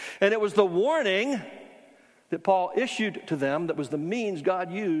 And it was the warning that Paul issued to them that was the means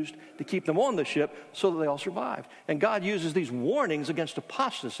God used to keep them on the ship so that they all survived. And God uses these warnings against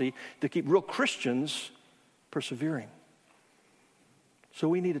apostasy to keep real Christians persevering. So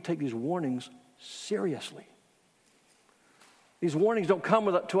we need to take these warnings seriously. These warnings don't come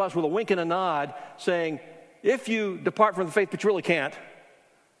to us with a wink and a nod saying, if you depart from the faith, but you really can't.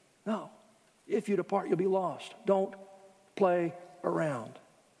 No. If you depart, you'll be lost. Don't play around.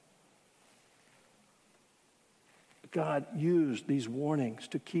 God used these warnings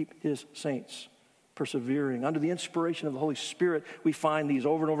to keep his saints persevering. Under the inspiration of the Holy Spirit, we find these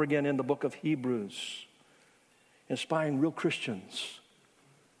over and over again in the book of Hebrews, inspiring real Christians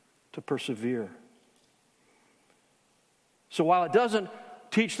to persevere. So while it doesn't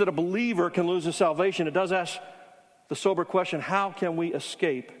teach that a believer can lose his salvation, it does ask the sober question, how can we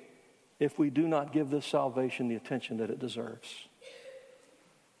escape if we do not give this salvation the attention that it deserves?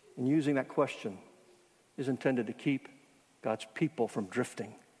 And using that question is intended to keep God's people from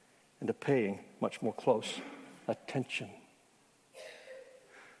drifting and to paying much more close attention.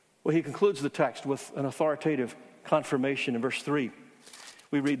 Well, he concludes the text with an authoritative confirmation in verse 3.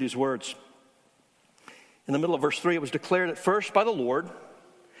 We read these words. In the middle of verse 3, it was declared at first by the Lord.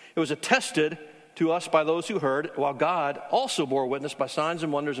 It was attested to us by those who heard, while God also bore witness by signs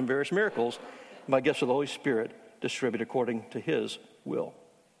and wonders and various miracles, and by gifts of the Holy Spirit distributed according to his will.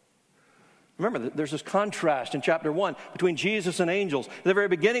 Remember, there's this contrast in chapter 1 between Jesus and angels. At the very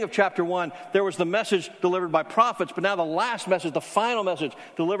beginning of chapter 1, there was the message delivered by prophets, but now the last message, the final message,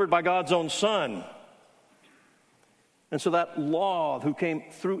 delivered by God's own Son. And so that law which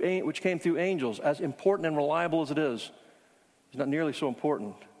came through angels, as important and reliable as it is not nearly so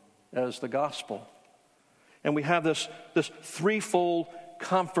important as the gospel. And we have this threefold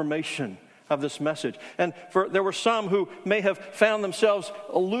confirmation of this message. And there were some who may have found themselves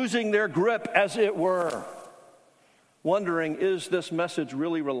losing their grip, as it were, wondering, is this message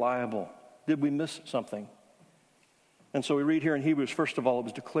really reliable? Did we miss something? And so we read here in Hebrews, first of all, it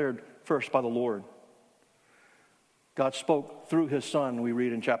was declared first by the Lord. God spoke through his Son, we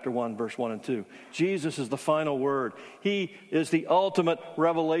read in chapter 1, verse 1 and 2. Jesus is the final word. He is the ultimate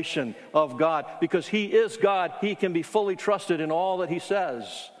revelation of God. Because he is God, he can be fully trusted in all that he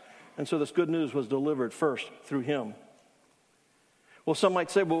says. And so this good news was delivered first through him. Well, some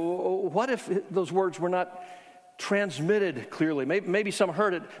might say, well, what if those words were not transmitted clearly? Maybe some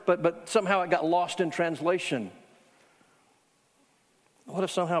heard it, but somehow it got lost in translation. What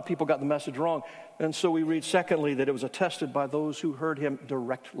if somehow people got the message wrong? And so we read, secondly, that it was attested by those who heard him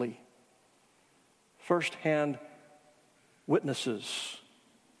directly. First-hand witnesses.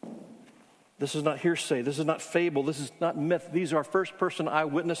 This is not hearsay. This is not fable. This is not myth. These are first-person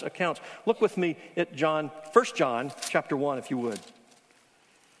eyewitness accounts. Look with me at 1 John chapter 1, if you would.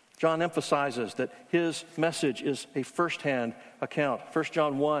 John emphasizes that his message is a first-hand account. 1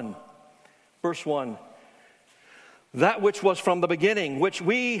 John 1, verse 1. That which was from the beginning, which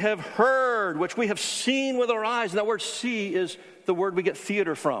we have heard, which we have seen with our eyes. And that word see is the word we get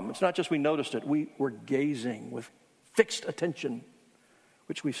theater from. It's not just we noticed it. We were gazing with fixed attention,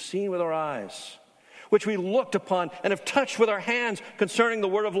 which we've seen with our eyes, which we looked upon and have touched with our hands concerning the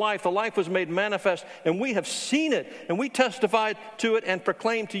word of life. The life was made manifest, and we have seen it, and we testified to it and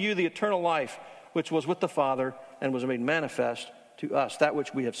proclaimed to you the eternal life, which was with the Father and was made manifest to us. That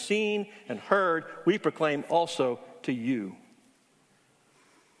which we have seen and heard, we proclaim also to you.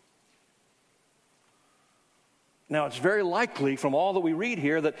 Now, it's very likely from all that we read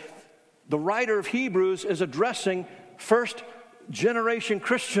here that the writer of Hebrews is addressing first generation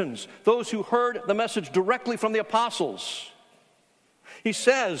Christians, those who heard the message directly from the apostles. He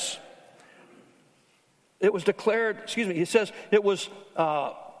says it was declared, he says it was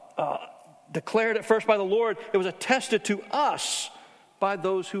declared at first by the Lord. It was attested to us by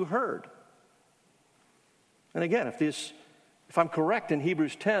those who heard. And again, if I'm correct in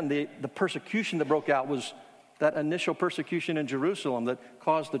Hebrews 10, the persecution that broke out was that initial persecution in Jerusalem that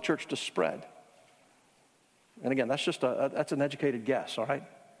caused the church to spread. And again, that's an educated guess, all right?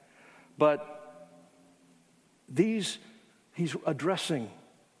 But These he's addressing,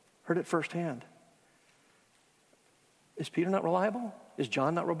 heard it firsthand. Is Peter not reliable? Is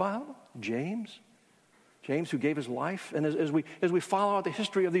John not reliable? James, who gave his life. And as we follow out the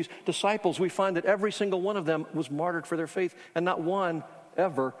history of these disciples, we find that every single one of them was martyred for their faith, and not one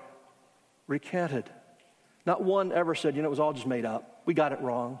ever recanted. Not one ever said, it was all just made up. We got it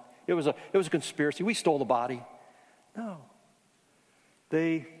wrong. It was a conspiracy. We stole the body. No.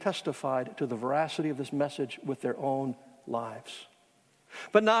 They testified to the veracity of this message with their own lives.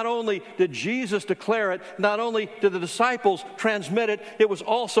 But not only did Jesus declare it, not only did the disciples transmit it, it was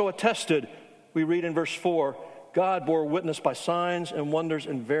also attested. We read in verse 4, God bore witness by signs and wonders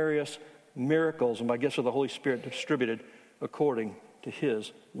and various miracles, and by gifts of the Holy Spirit distributed according to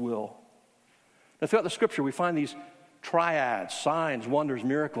his will. Now, throughout the Scripture, we find these triads, signs, wonders,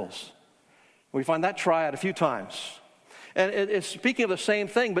 miracles. We find that triad a few times. And it's speaking of the same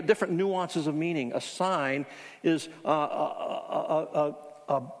thing, but different nuances of meaning. A sign is a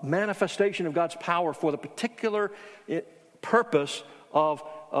manifestation of God's power for the particular purpose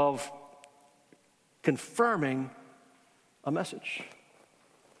of confirming a message.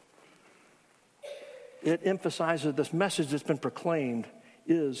 It emphasizes this message that's been proclaimed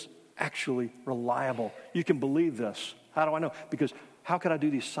is actually reliable. You can believe this. How do I know? Because how could I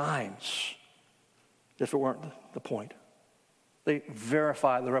do these signs if it weren't the point? They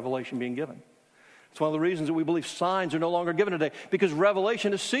verify the revelation being given. It's one of the reasons that we believe signs are no longer given today, because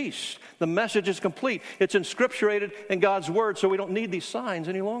revelation has ceased. The message is complete. It's inscripturated in God's word, so we don't need these signs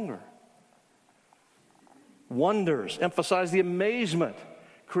any longer. Wonders emphasize the amazement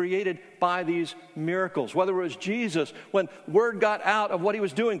created by these miracles. Whether it was Jesus, when word got out of what he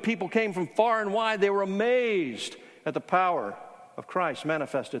was doing, people came from far and wide. They were amazed at the power of Christ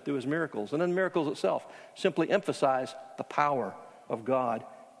manifested through his miracles. And then miracles itself simply emphasize the power of God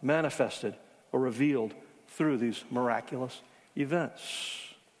manifested or revealed through these miraculous events.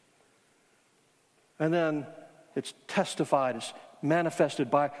 And then it's testified, it's manifested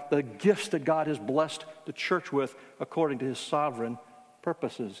by the gifts that God has blessed the church with according to his sovereign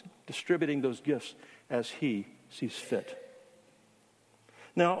purposes, distributing those gifts as he sees fit.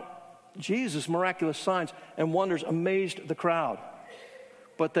 Now, Jesus' miraculous signs and wonders amazed the crowd.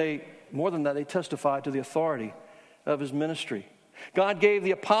 But more than that, they testified to the authority of his ministry. God gave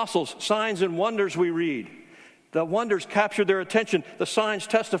the apostles signs and wonders, we read. The wonders captured their attention. The signs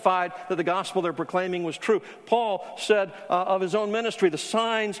testified that the gospel they're proclaiming was true. Paul said of his own ministry, the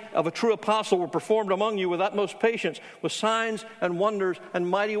signs of a true apostle were performed among you with utmost patience, with signs and wonders and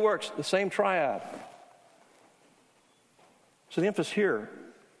mighty works, the same triad. So the emphasis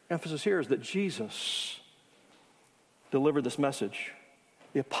here is that Jesus delivered this message.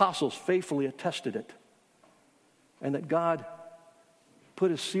 The apostles faithfully attested it, and that God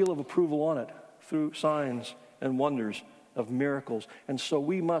put his seal of approval on it through signs and wonders of miracles. And so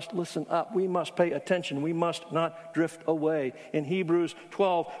we must listen up. We must pay attention. We must not drift away. In Hebrews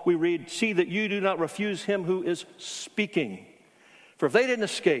 12, we read, see that you do not refuse him who is speaking. For if they didn't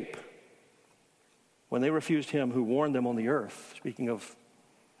escape when they refused him who warned them on the earth, speaking of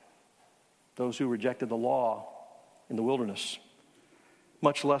those who rejected the law in the wilderness,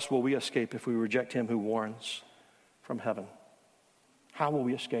 much less will we escape if we reject him who warns from heaven. How will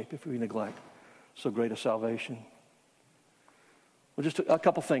we escape if we neglect so great a salvation? Well, just a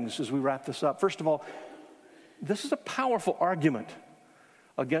couple things as we wrap this up. First of all, this is a powerful argument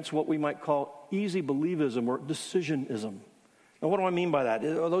against what we might call easy believism or decisionism. Now, what do I mean by that?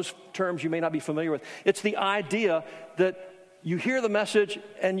 Those terms you may not be familiar with. It's the idea that you hear the message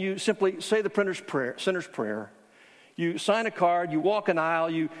and you simply say the sinner's prayer. You sign a card, you walk an aisle,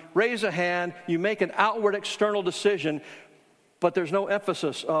 you raise a hand, you make an outward external decision, but there's no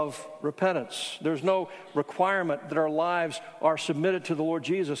emphasis of repentance. There's no requirement that our lives are submitted to the Lord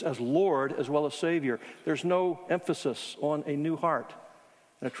Jesus as Lord as well as Savior. There's no emphasis on a new heart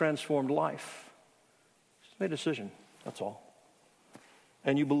and a transformed life. Just make a decision, that's all.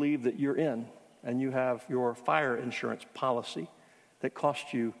 And you believe that you're in, and you have your fire insurance policy that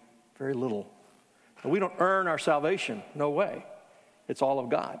costs you very little. And we don't earn our salvation, no way. It's all of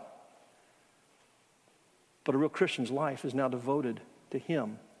God. But a real Christian's life is now devoted to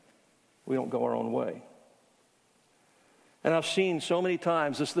him. We don't go our own way. And I've seen so many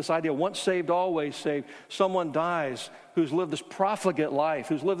times this idea, once saved, always saved. Someone dies who's lived this profligate life,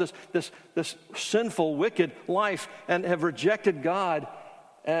 who's lived this sinful, wicked life and have rejected God.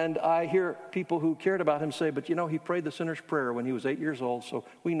 And I hear people who cared about him say, but he prayed the sinner's prayer when he was 8 years old, so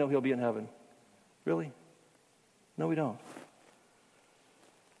we know he'll be in heaven. Really? No, we don't.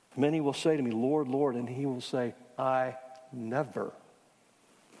 Many will say to me, Lord, Lord, and he will say, I never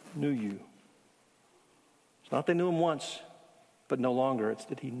knew you. It's not they knew him once, but no longer. It's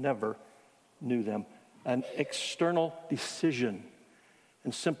that he never knew them. An external decision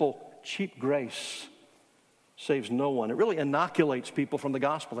and simple, cheap grace saves no one. It really inoculates people from the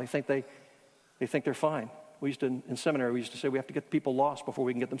gospel. They think they're fine. In seminary, we used to say we have to get people lost before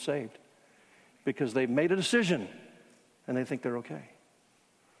we can get them saved, because they've made a decision and they think they're okay.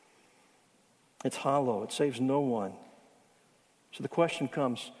 It's hollow. It saves no one. So the question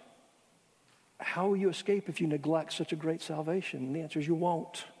comes, how will you escape if you neglect such a great salvation? And the answer is you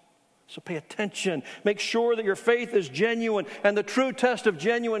won't. So pay attention. Make sure that your faith is genuine. And the true test of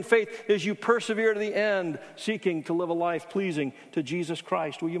genuine faith is you persevere to the end, seeking to live a life pleasing to Jesus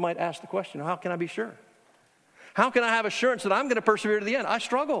Christ. Well, you might ask the question, how can I be sure? How can I have assurance that I'm going to persevere to the end? I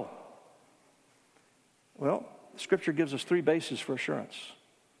struggle. Well, Scripture gives us three bases for assurance.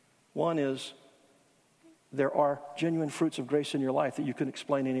 One is there are genuine fruits of grace in your life that you couldn't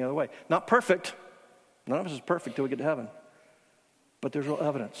explain any other way. Not perfect. None of us is perfect till we get to heaven. But there's real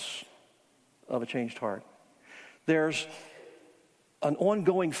evidence of a changed heart. There's an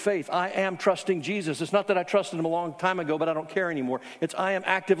ongoing faith. I am trusting Jesus. It's not that I trusted him a long time ago, but I don't care anymore. It's I am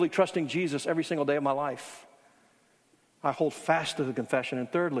actively trusting Jesus every single day of my life. I hold fast to the confession. And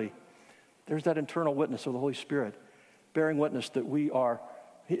thirdly, there's that internal witness of the Holy Spirit, bearing witness that we are,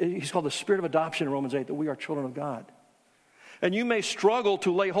 he's called the Spirit of adoption in Romans 8, that we are children of God. And you may struggle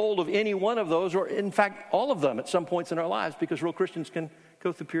to lay hold of any one of those, or in fact, all of them at some points in our lives, because real Christians can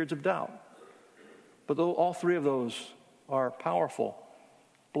go through periods of doubt. But all three of those are powerful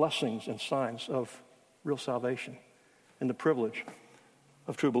blessings and signs of real salvation and the privilege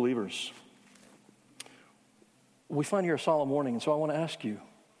of true believers. We find here a solemn warning, and so I want to ask you,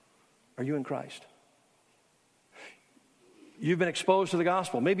 are you in Christ? You've been exposed to the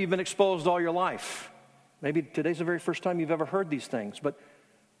gospel. Maybe you've been exposed all your life. Maybe today's the very first time you've ever heard these things, but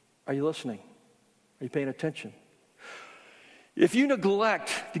are you listening? Are you paying attention? If you neglect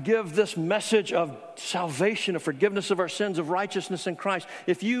to give this message of salvation, of forgiveness of our sins, of righteousness in Christ,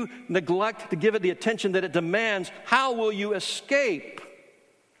 if you neglect to give it the attention that it demands, how will you escape?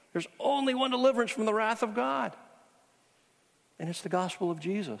 There's only one deliverance from the wrath of God, and it's the gospel of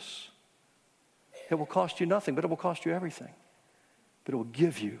Jesus. It will cost you nothing, but it will cost you everything. But it will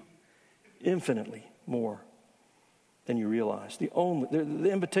give you infinitely more than you realize. The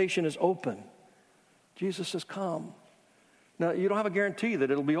invitation is open. Jesus says, come. Now, you don't have a guarantee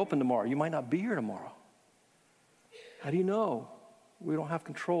that it'll be open tomorrow. You might not be here tomorrow. How do you know? We don't have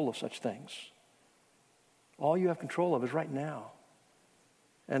control of such things. All you have control of is right now.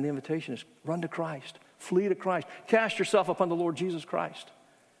 And the invitation is run to Christ. Flee to Christ. Cast yourself upon the Lord Jesus Christ.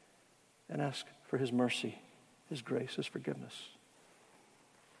 And ask for his mercy, his grace, his forgiveness.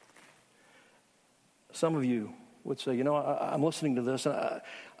 Some of you would say, I'm listening to this, and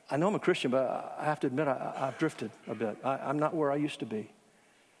I know I'm a Christian, but I have to admit I've drifted a bit. I'm not where I used to be.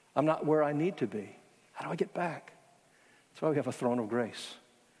 I'm not where I need to be. How do I get back? That's why we have a throne of grace.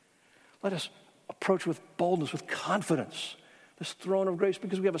 Let us approach with boldness, with confidence, this throne of grace,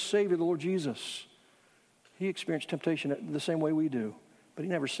 because we have a Savior, the Lord Jesus. He experienced temptation the same way we do, but he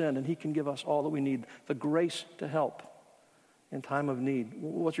never sinned, and he can give us all that we need, the grace to help in time of need.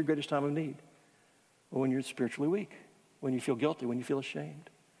 What's your greatest time of need? Well, when you're spiritually weak, when you feel guilty, when you feel ashamed,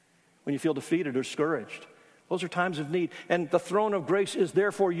 when you feel defeated or discouraged. Those are times of need. And the throne of grace is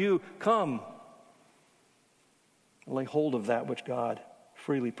there for you. Come and lay hold of that which God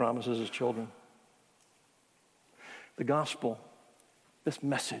freely promises his children. The gospel, this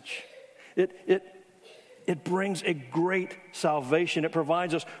message, it brings a great salvation. It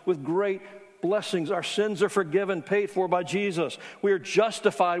provides us with great blessings. Our sins are forgiven, paid for by Jesus. We are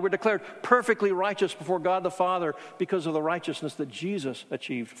justified. We're declared perfectly righteous before God the Father because of the righteousness that Jesus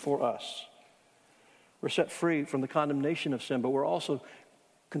achieved for us. We're set free from the condemnation of sin, but we're also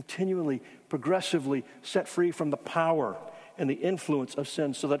continually, progressively set free from the power and the influence of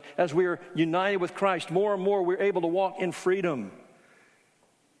sin, so that as we are united with Christ, more and more we're able to walk in freedom.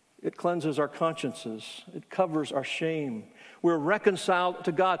 It cleanses our consciences. It covers our shame. We're reconciled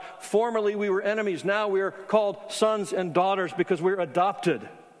to God. Formerly we were enemies. Now we are called sons and daughters because we're adopted.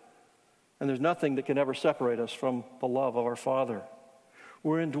 And there's nothing that can ever separate us from the love of our Father.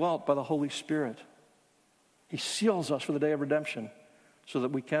 We're indwelt by the Holy Spirit. He seals us for the day of redemption so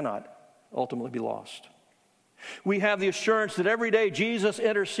that we cannot ultimately be lost. We have the assurance that every day Jesus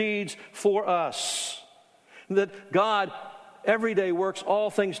intercedes for us. That God every day works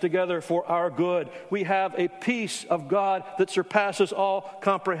all things together for our good. We have a peace of God that surpasses all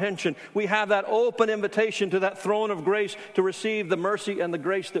comprehension. We have that open invitation to that throne of grace to receive the mercy and the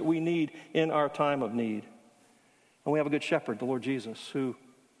grace that we need in our time of need. And we have a good shepherd, the Lord Jesus, who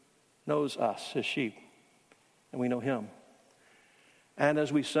knows us, his sheep. and we know him. And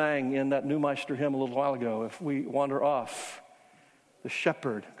as we sang in that Neumeister hymn a little while ago, if we wander off, the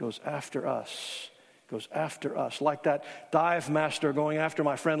shepherd goes after us. Like that dive master going after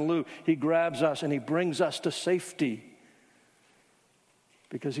my friend Lou. He grabs us and he brings us to safety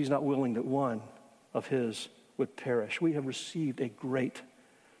because he's not willing that one of his would perish. We have received a great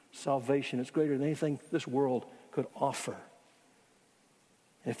salvation. It's greater than anything this world could offer.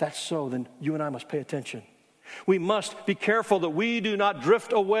 And if that's so, then you and I must pay attention. We must be careful that we do not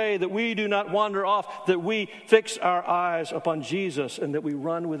drift away, that we do not wander off, that we fix our eyes upon Jesus, and that we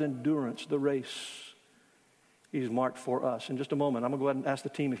run with endurance the race he's marked for us. In just a moment, I'm going to go ahead and ask the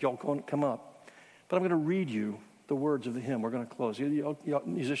team if y'all can come up. But I'm going to read you the words of the hymn. We're going to close. You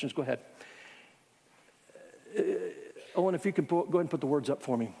musicians, go ahead. Owen, if you can go ahead and put the words up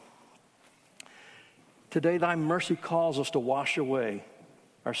for me. Today thy mercy calls us to wash away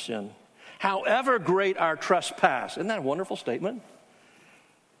our sin. However great our trespass. Isn't that a wonderful statement?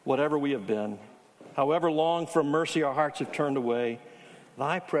 Whatever we have been, however long from mercy our hearts have turned away,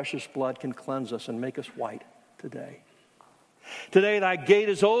 thy precious blood can cleanse us and make us white today. Today thy gate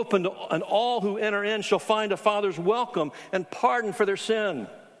is opened, and all who enter in shall find a Father's welcome and pardon for their sin.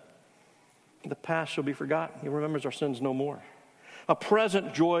 The past shall be forgotten. He remembers our sins no more. A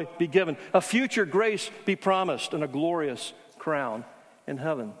present joy be given, a future grace be promised, and a glorious crown in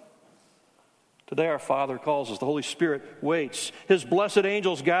heaven. Today our Father calls us. The Holy Spirit waits. His blessed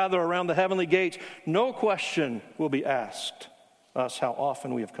angels gather around the heavenly gates. No question will be asked us how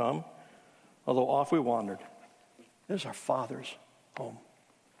often we have come, although oft we wandered. This is our Father's home.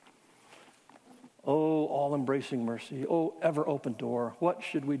 Oh, all-embracing mercy. Oh, ever-open door. What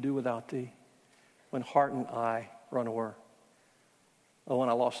should we do without thee when heart and eye run o'er? Oh, when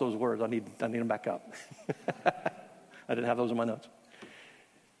I lost those words, I need them back up. I didn't have those in my notes.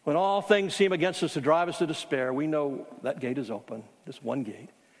 When all things seem against us to drive us to despair, we know that gate is open, this one gate.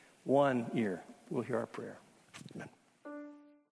 One ear will hear our prayer. Amen.